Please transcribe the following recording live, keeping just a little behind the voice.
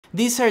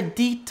These are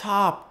the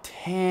top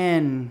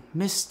 10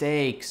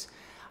 mistakes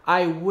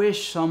I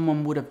wish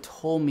someone would have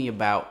told me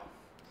about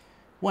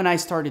when I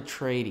started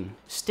trading.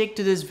 Stick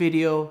to this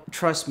video.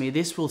 Trust me,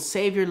 this will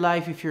save your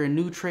life if you're a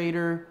new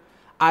trader.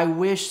 I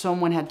wish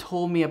someone had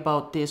told me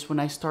about this when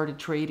I started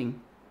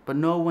trading, but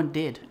no one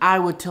did. I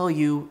would tell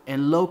you,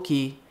 and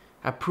Loki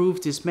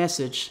approved this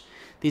message.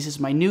 This is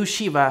my new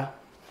Shiva.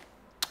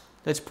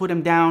 Let's put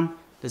him down.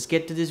 Let's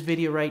get to this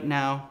video right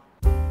now.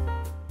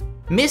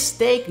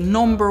 Mistake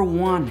number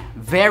one,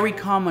 very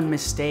common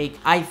mistake.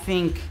 I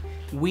think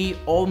we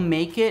all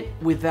make it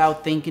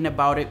without thinking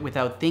about it,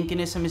 without thinking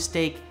it's a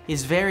mistake.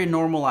 It's very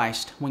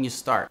normalized when you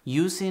start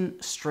using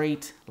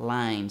straight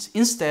lines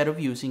instead of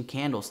using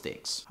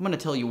candlesticks. I'm gonna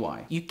tell you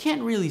why. You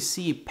can't really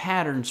see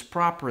patterns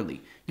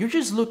properly. You're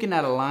just looking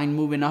at a line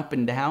moving up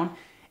and down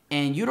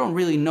and you don't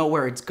really know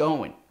where it's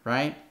going,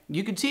 right?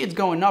 You can see it's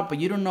going up, but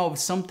you don't know if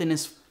something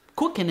is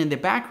cooking in the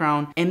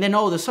background, and then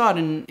all of a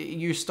sudden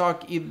your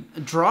stock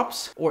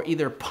drops or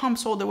either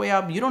pumps all the way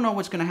up. You don't know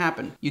what's gonna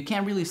happen. You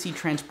can't really see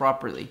trends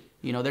properly.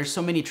 You know, there's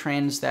so many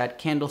trends that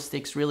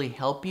candlesticks really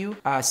help you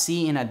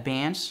see in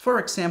advance. For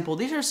example,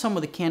 these are some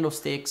of the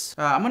candlesticks.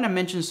 I'm gonna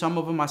mention some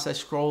of them as I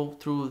scroll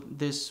through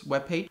this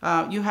webpage.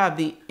 You have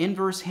the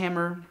inverse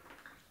hammer,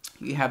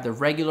 you have the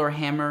regular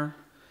hammer,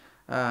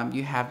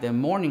 you have the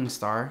morning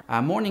star.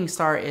 Morning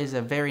star is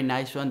a very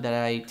nice one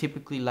that I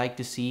typically like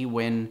to see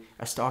when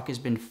a stock has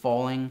been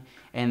falling,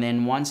 and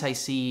then once I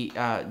see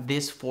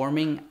this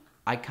forming,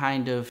 I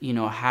kind of, you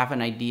know, have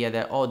an idea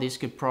that, oh, this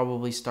could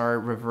probably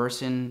start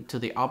reversing to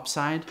the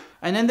upside.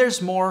 And then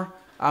there's more.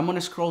 I'm gonna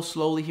scroll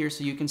slowly here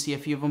so you can see a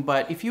few of them,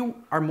 but if you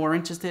are more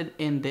interested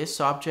in this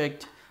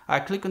subject,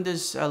 click on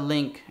this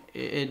link.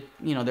 You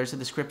know, there's a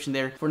description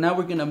there. For now,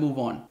 we're gonna move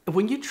on.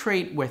 When you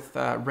trade with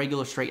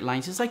regular straight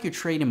lines, it's like you're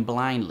trading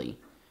blindly,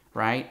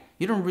 right?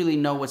 You don't really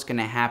know what's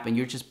gonna happen.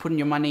 You're just putting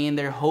your money in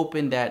there,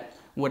 hoping that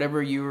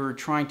whatever you're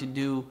trying to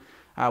do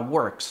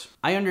works.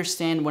 I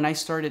understand when I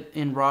started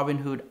in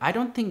Robinhood, I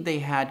don't think they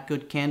had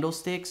good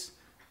candlesticks,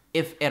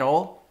 if at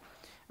all.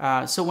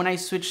 So when I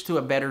switched to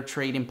a better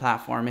trading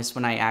platform is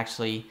when I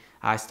actually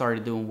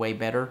started doing way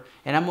better.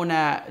 And I'm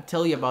gonna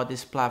tell you about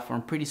this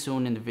platform pretty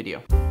soon in the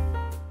video.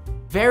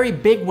 Very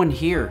big one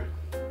here.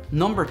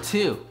 Number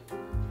two,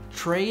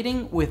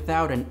 trading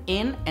without an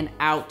in and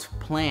out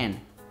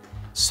plan.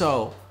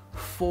 So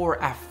for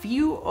a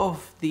few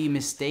of the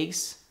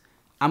mistakes,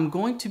 I'm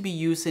going to be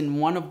using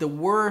one of the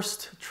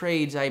worst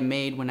trades I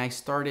made when I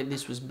started.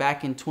 This was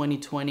back in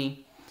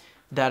 2020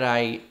 that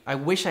I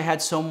wish I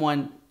had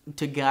someone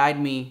to guide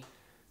me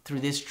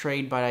through this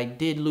trade, but I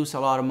did lose a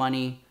lot of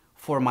money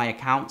for my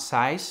account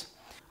size.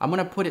 I'm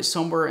gonna put it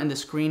somewhere in the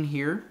screen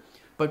here,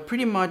 but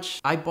pretty much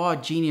I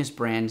bought Genius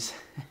Brands.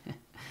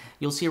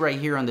 You'll see right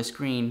here on the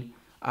screen.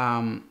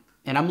 And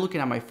I'm looking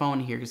at my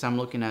phone here because I'm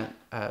looking at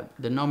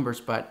the numbers,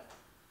 but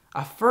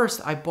at first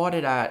I bought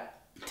it at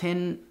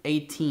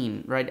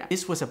 10.18, right?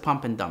 This was a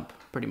pump and dump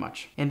pretty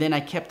much. And then I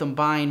kept on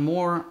buying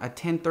more at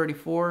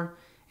 10.34,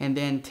 and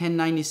then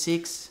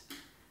 10.96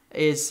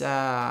 is,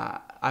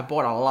 I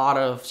bought a lot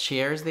of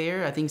shares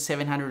there, I think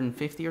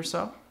 750 or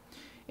so.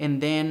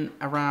 And then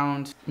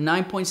around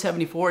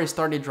 9.74, it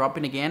started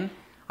dropping again.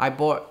 I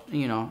bought,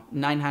 you know,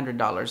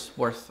 $900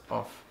 worth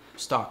of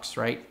stocks,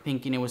 right?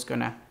 Thinking it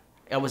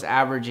was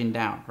averaging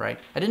down, right?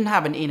 I didn't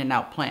have an in and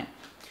out plan.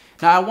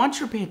 Now I want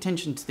you to pay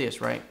attention to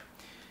this, right?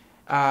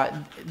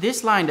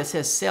 This line that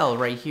says sell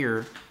right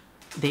here,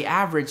 the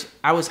average,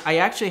 I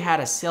actually had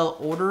a sell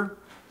order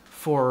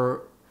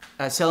for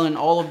selling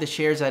all of the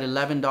shares at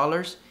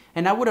 $11,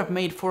 and I would have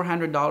made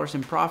 $400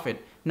 in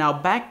profit. Now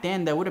back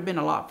then, that would have been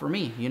a lot for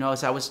me, you know,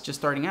 as I was just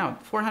starting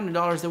out.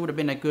 $400, that would have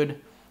been a good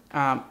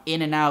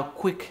in and out,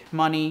 quick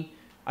money.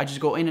 I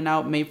just go in and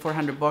out, made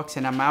 400 bucks,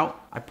 and I'm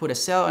out. I put a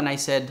sell, and I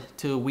said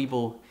to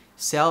Webull,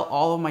 sell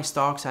all of my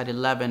stocks at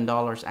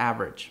 $11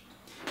 average.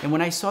 And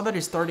when I saw that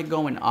it started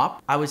going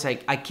up, I was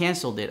like, I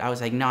canceled it. I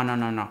was like,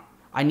 no.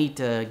 I need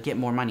to get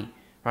more money,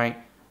 right?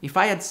 If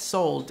I had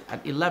sold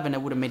at 11, I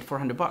would have made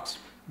 400 bucks.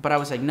 But I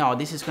was like, no,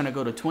 this is gonna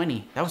go to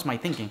 20. That was my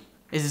thinking.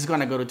 This is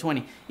gonna go to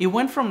 20. It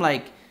went from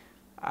like,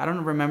 I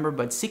don't remember,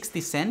 but 60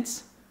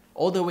 cents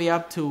all the way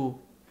up to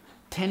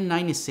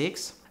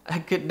 10.96.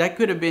 That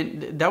could have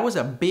been, that was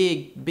a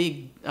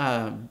big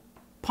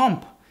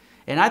pump.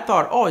 And I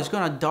thought, oh, it's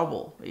gonna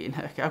double.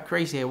 How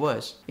crazy it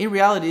was. In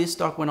reality, this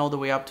stock went all the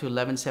way up to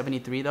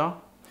 11.73 though.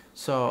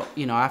 So,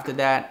 you know, after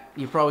that,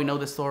 you probably know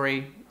the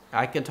story.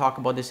 I could talk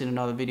about this in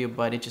another video,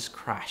 but it just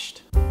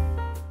crashed.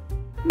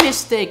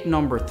 Mistake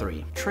number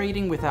three,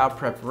 trading without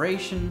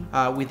preparation,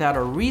 without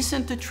a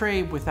reason to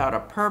trade, without a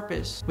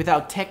purpose,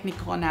 without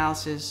technical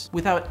analysis,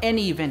 without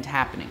any event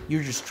happening.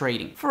 You're just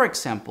trading. For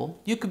example,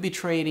 you could be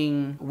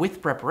trading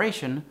with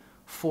preparation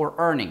for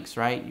earnings,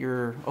 right?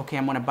 You're, okay,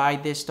 I'm gonna buy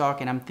this stock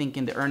and I'm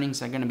thinking the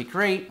earnings are gonna be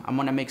great. I'm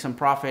gonna make some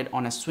profit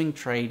on a swing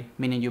trade,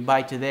 meaning you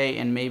buy today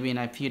and maybe in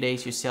a few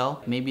days you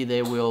sell. Maybe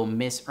they will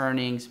miss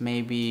earnings,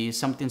 maybe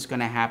something's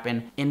gonna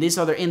happen in this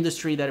other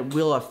industry that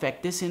will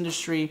affect this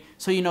industry.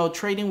 So, you know,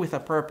 trading with a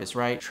purpose,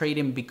 right?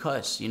 Trading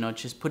because, you know,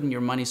 just putting your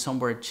money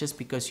somewhere just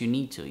because you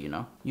need to, you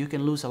know? You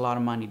can lose a lot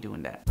of money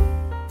doing that.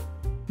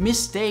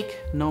 Mistake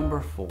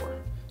number 4,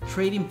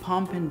 trading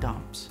pump and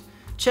dumps.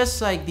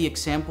 Just like the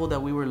example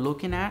that we were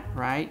looking at,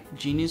 right?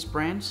 Genius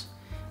Brands.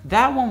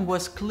 That one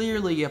was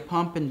clearly a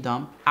pump and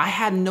dump. I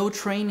had no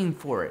training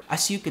for it.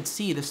 As you could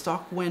see, the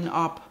stock went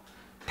up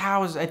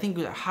I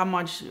think how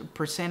much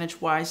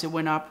percentage wise it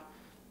went up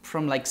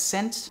from like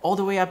cents all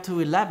the way up to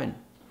 11,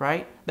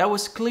 right? That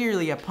was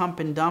clearly a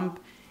pump and dump.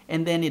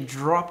 And then it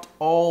dropped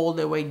all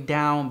the way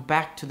down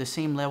back to the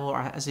same level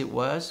as it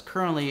was.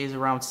 Currently is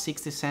around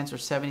 60 cents or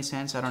 70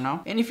 cents, I don't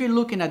know. And if you're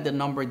looking at the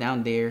number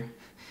down there,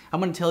 I'm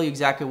gonna tell you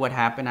exactly what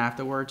happened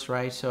afterwards,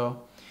 right?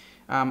 So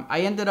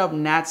I ended up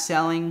not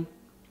selling.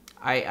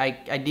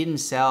 I didn't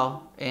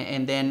sell.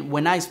 And then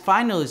when I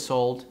finally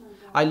sold,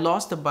 I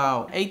lost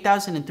about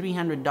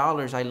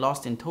 $8,300 I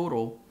lost in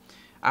total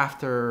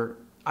after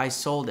I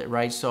sold it,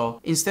 right? So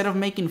instead of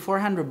making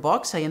 400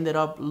 bucks, I ended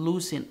up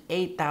losing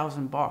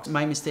 8,000 bucks.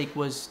 My mistake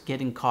was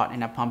getting caught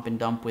in a pump and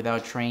dump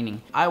without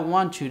training. I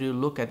want you to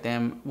look at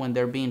them when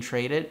they're being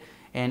traded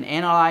and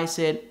analyze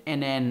it,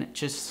 and then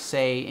just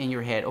say in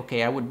your head,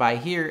 okay, I would buy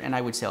here and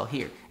I would sell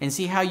here, and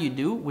see how you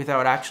do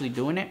without actually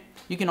doing it.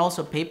 You can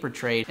also paper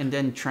trade and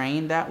then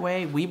train that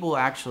way. Webull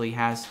actually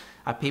has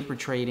a paper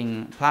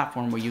trading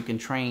platform where you can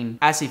train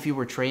as if you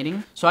were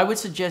trading. So I would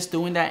suggest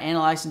doing that,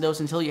 analyzing those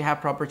until you have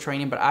proper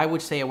training, but I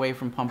would stay away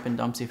from pump and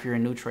dumps if you're a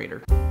new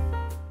trader.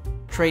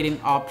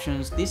 Trading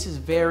options. This is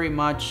very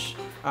much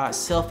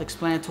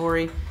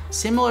self-explanatory.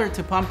 Similar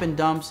to pump and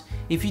dumps,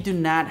 if you do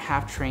not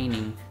have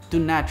training, do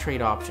not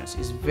trade options.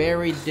 It's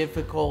very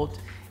difficult.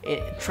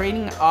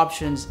 Trading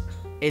options,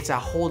 it's a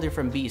whole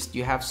different beast.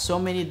 You have so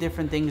many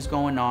different things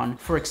going on.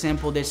 For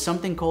example, there's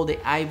something called the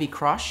Ivy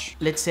Crush.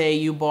 Let's say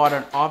you bought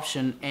an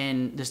option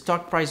and the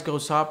stock price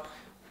goes up,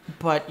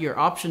 but your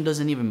option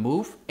doesn't even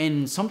move,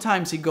 and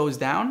sometimes it goes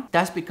down.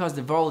 That's because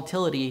the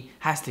volatility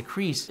has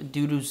decreased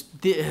due to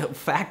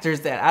factors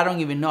that I don't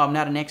even know. I'm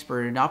not an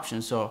expert in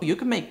options, so you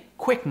can make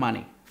quick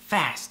money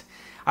fast.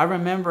 I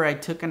remember I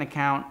took an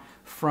account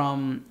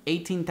from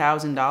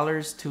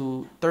 $18,000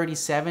 to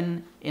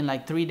 $37,000 in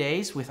like 3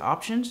 days with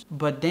options,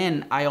 but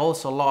then I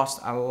also lost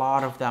a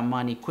lot of that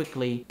money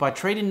quickly. But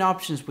trading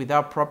options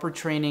without proper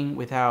training,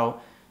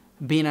 without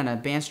being an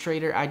advanced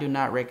trader, I do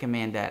not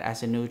recommend that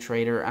as a new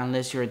trader.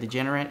 Unless you're a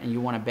degenerate and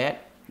you want to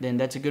bet, then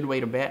that's a good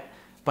way to bet.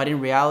 But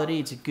in reality,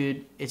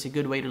 it's a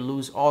good way to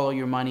lose all of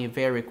your money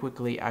very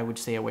quickly. I would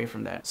stay away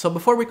from that. So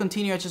before we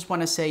continue, I just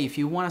want to say, if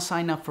you want to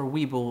sign up for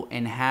Webull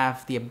and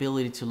have the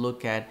ability to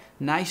look at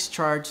nice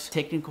charts,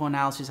 technical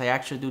analysis, I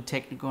actually do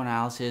technical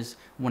analysis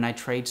when I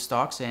trade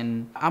stocks,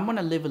 and I'm going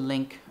to leave a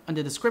link in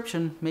the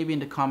description, maybe in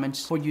the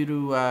comments, for you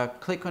to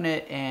click on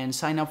it and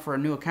sign up for a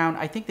new account.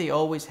 I think they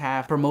always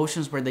have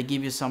promotions where they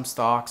give you some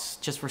stocks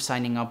just for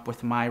signing up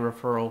with my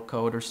referral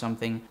code or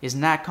something. It's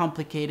not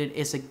complicated.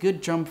 It's a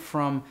good jump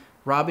from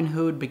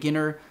Robinhood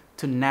beginner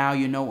to now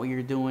you know what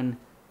you're doing.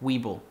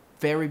 Webull,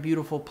 very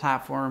beautiful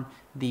platform.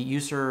 The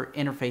user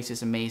interface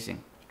is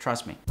amazing,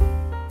 trust me.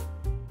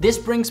 This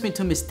brings me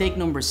to mistake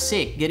number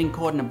 6, getting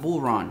caught in a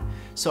bull run.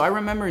 So I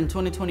remember in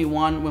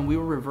 2021 when we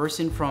were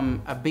reversing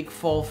from a big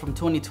fall from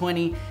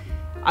 2020,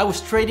 I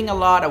was trading a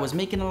lot, I was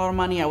making a lot of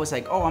money. I was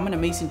like, oh, I'm an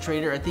amazing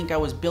trader. I think I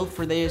was built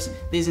for this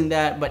and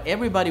that. But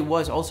everybody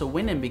was also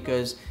winning,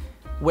 because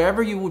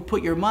wherever you would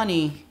put your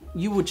money,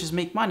 you would just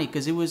make money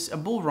because it was a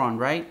bull run,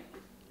 right?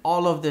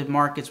 All of the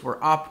markets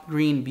were up,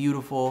 green,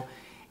 beautiful.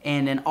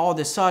 And then all of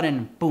a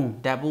sudden, boom,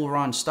 that bull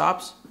run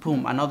stops,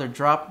 boom, another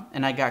drop,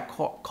 and I got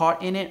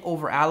caught in it,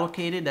 over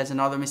allocated. That's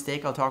another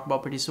mistake I'll talk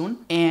about pretty soon.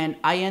 And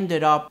I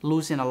ended up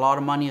losing a lot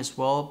of money as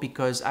well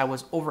because I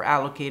was over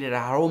allocated.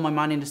 I had all my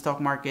money in the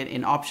stock market,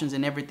 in options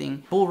and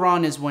everything. Bull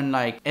run is when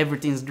like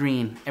everything's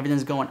green,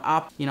 everything's going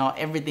up, you know,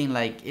 everything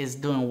like is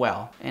doing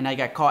well. And I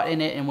got caught in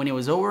it, and when it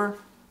was over,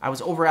 I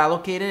was over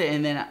allocated,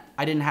 and then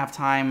I didn't have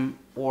time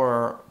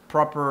or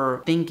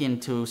proper thinking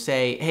to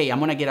say, hey, I'm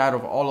gonna get out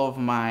of all of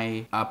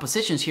my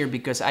positions here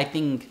because I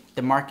think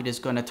the market is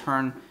gonna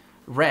turn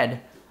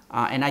red.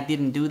 And I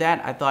didn't do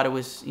that. I thought it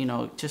was, you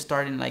know, just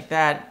starting like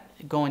that,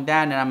 going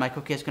down, and I'm like,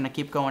 okay, it's gonna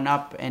keep going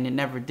up, and it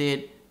never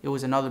did. It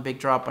was another big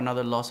drop,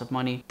 another loss of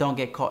money. Don't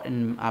get caught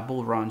in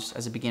bull runs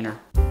as a beginner.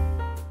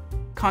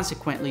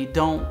 Consequently,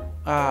 don't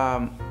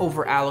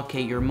over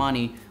allocate your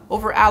money.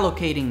 Over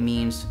allocating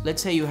means,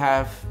 let's say you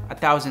have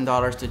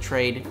 $1,000 to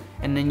trade,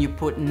 and then you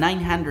put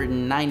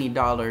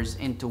 $990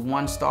 into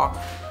one stock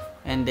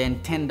and then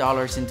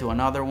 $10 into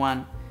another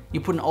one. You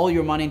put all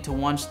your money into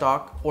one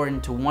stock or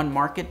into one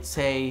market.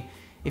 Say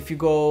if you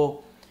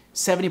go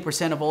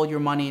 70% of all your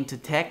money into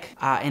tech,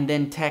 and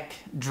then tech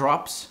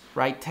drops,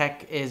 right?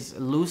 Tech is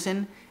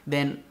losing,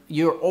 then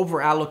you're over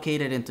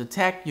allocated into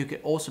tech. You could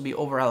also be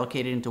over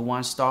allocated into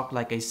one stock,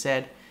 like I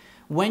said.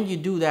 When you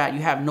do that, you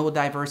have no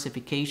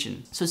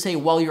diversification. So say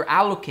while you're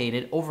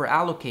over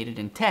allocated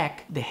in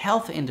tech, the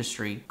health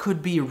industry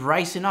could be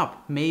rising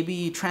up.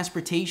 Maybe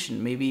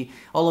transportation, maybe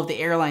all of the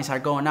airlines are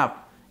going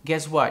up.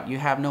 Guess what? You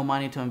have no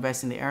money to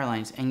invest in the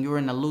airlines and you're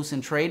in a losing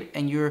trade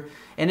and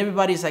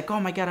everybody's like, oh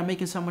my God, I'm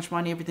making so much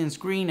money, everything's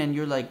green. And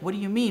you're like, what do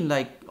you mean?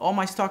 Like all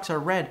my stocks are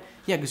red.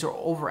 Yeah, because you're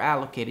over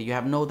allocated. You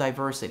have no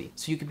diversity.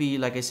 So you could be,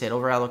 like I said,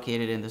 over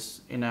allocated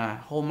in a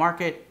whole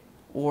market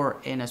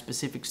or in a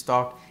specific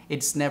stock.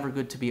 It's never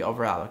good to be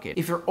over allocated.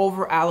 If you're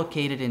over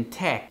allocated in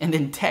tech and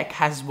then tech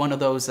has one of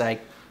those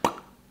like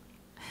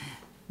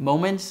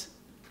moments,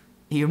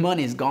 your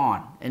money is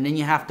gone, and then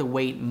you have to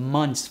wait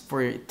months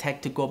for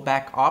tech to go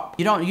back up.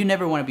 You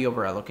never want to be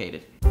over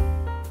allocated.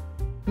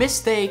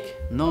 Mistake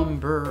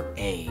number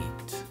 8.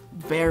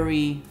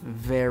 Very,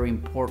 very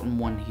important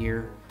one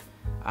here.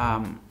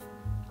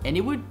 And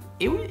it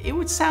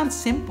would sound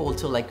simple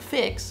to like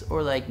fix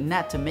or like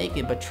not to make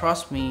it, but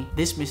trust me,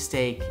 this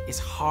mistake is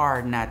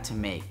hard not to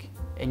make,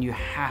 and you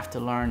have to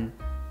learn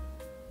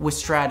with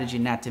strategy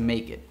not to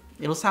make it.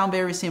 It'll sound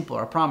very simple,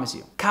 I promise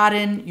you.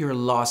 Cutting your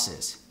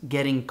losses.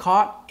 Getting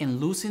caught in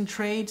losing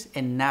trades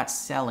and not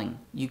selling.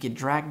 You get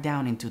dragged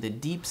down into the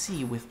deep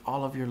sea with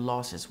all of your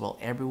losses while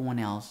everyone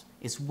else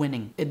is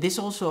winning. This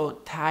also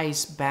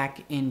ties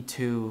back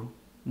into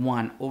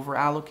one, over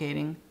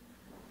allocating,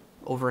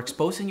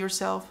 overexposing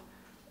yourself.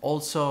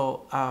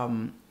 Also,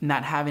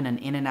 not having an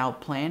in and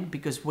out plan,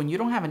 because when you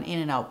don't have an in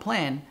and out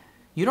plan,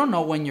 you don't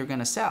know when you're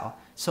gonna sell.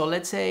 So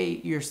let's say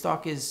your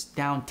stock is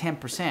down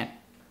 10%.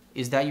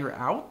 Is that your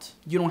out?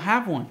 You don't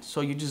have one. So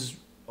you just,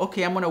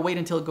 okay, I'm gonna wait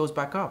until it goes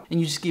back up. And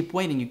you just keep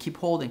waiting, you keep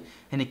holding,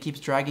 and it keeps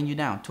dragging you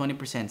down. 20%,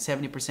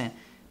 70%,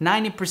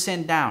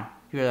 90% down.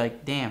 You're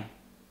like, damn,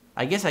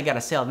 I guess I gotta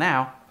sell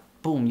now.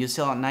 Boom, you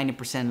sell at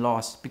 90%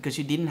 loss because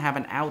you didn't have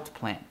an out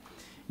plan.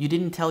 You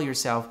didn't tell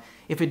yourself,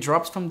 if it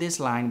drops from this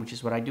line, which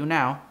is what I do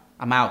now,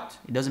 I'm out.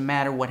 It doesn't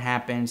matter what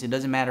happens. It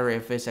doesn't matter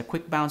if it's a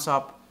quick bounce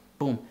up.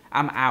 Boom,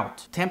 I'm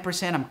out.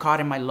 10% I'm caught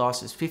in my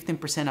losses.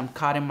 15% I'm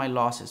caught in my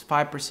losses.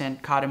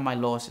 5% caught in my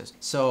losses.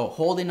 So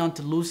holding on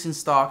to losing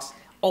stocks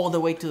all the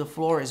way to the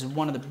floor is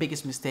one of the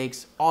biggest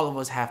mistakes all of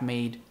us have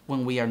made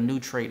when we are new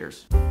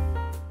traders.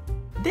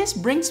 This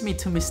brings me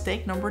to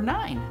mistake number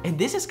 9. And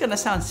this is gonna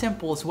sound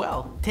simple as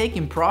well.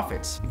 Taking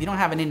profits. If you don't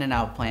have an in and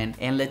out plan,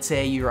 and let's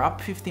say you're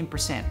up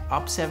 15%,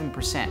 up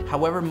 7%,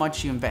 however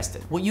much you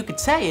invested, what you could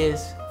say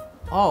is,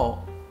 oh,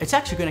 it's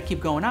actually gonna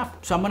keep going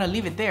up. So I'm gonna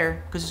leave it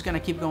there because it's gonna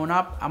keep going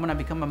up. I'm gonna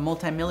become a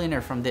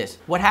multimillionaire from this.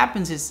 What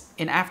happens is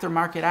in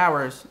aftermarket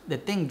hours, the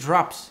thing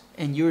drops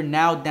and you're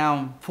now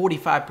down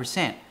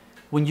 45%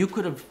 when you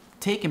could have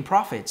taken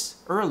profits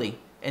early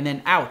and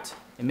then out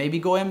and maybe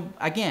go in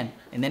again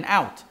and then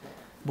out.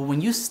 But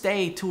when you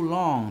stay too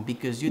long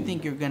because you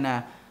think you're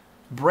gonna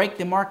break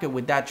the market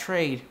with that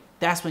trade,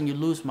 that's when you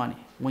lose money,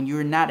 when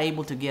you're not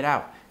able to get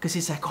out. Because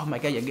it's like, oh my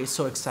God, you get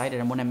so excited,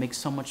 I'm gonna make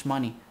so much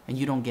money, and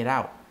you don't get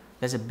out.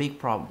 That's a big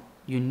problem.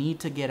 You need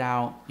to get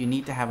out. You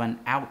need to have an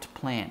out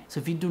plan.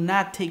 So if you do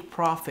not take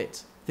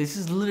profits, this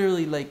is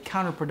literally like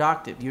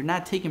counterproductive. You're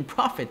not taking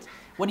profits.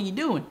 What are you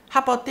doing?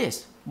 How about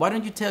this? Why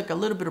don't you take a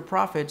little bit of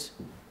profits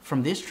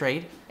from this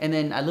trade and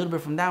then a little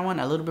bit from that one,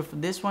 a little bit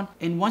from this one.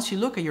 And once you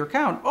look at your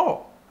account,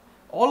 oh,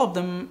 all of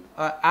them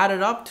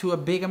added up to a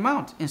big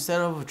amount instead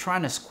of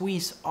trying to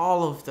squeeze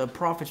all of the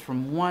profits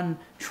from one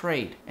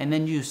trade. And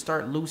then you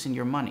start losing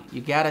your money. You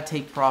gotta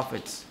take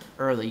profits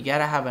early. You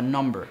gotta have a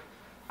number.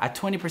 At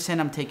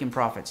 20%, I'm taking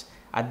profits.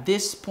 At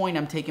this point,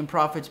 I'm taking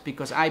profits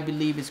because I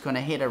believe it's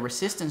gonna hit a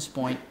resistance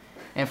point,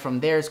 and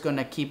from there, it's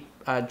gonna keep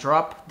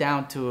drop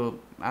down to,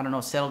 I don't know,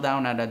 settle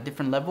down at a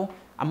different level.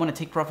 I'm gonna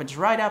take profits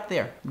right up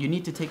there. You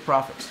need to take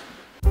profits.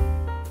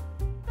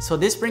 So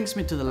this brings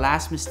me to the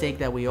last mistake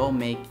that we all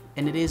make,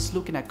 and it is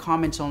looking at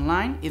comments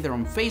online, either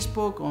on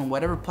Facebook or on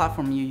whatever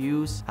platform you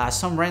use.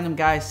 Some random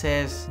guy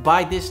says,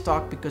 buy this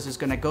stock because it's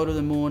gonna go to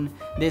the moon,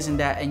 this and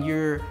that, and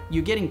you're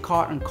getting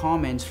caught in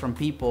comments from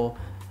people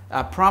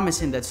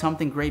promising that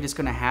something great is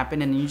gonna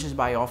happen, and you just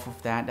buy off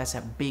of that. That's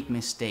a big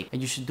mistake.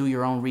 And you should do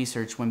your own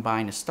research when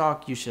buying a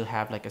stock. You should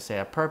have, like I said,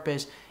 a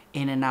purpose,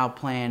 in and out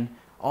plan,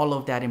 all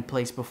of that in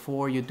place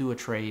before you do a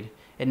trade,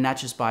 and not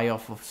just buy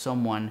off of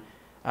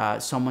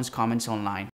someone's comments online.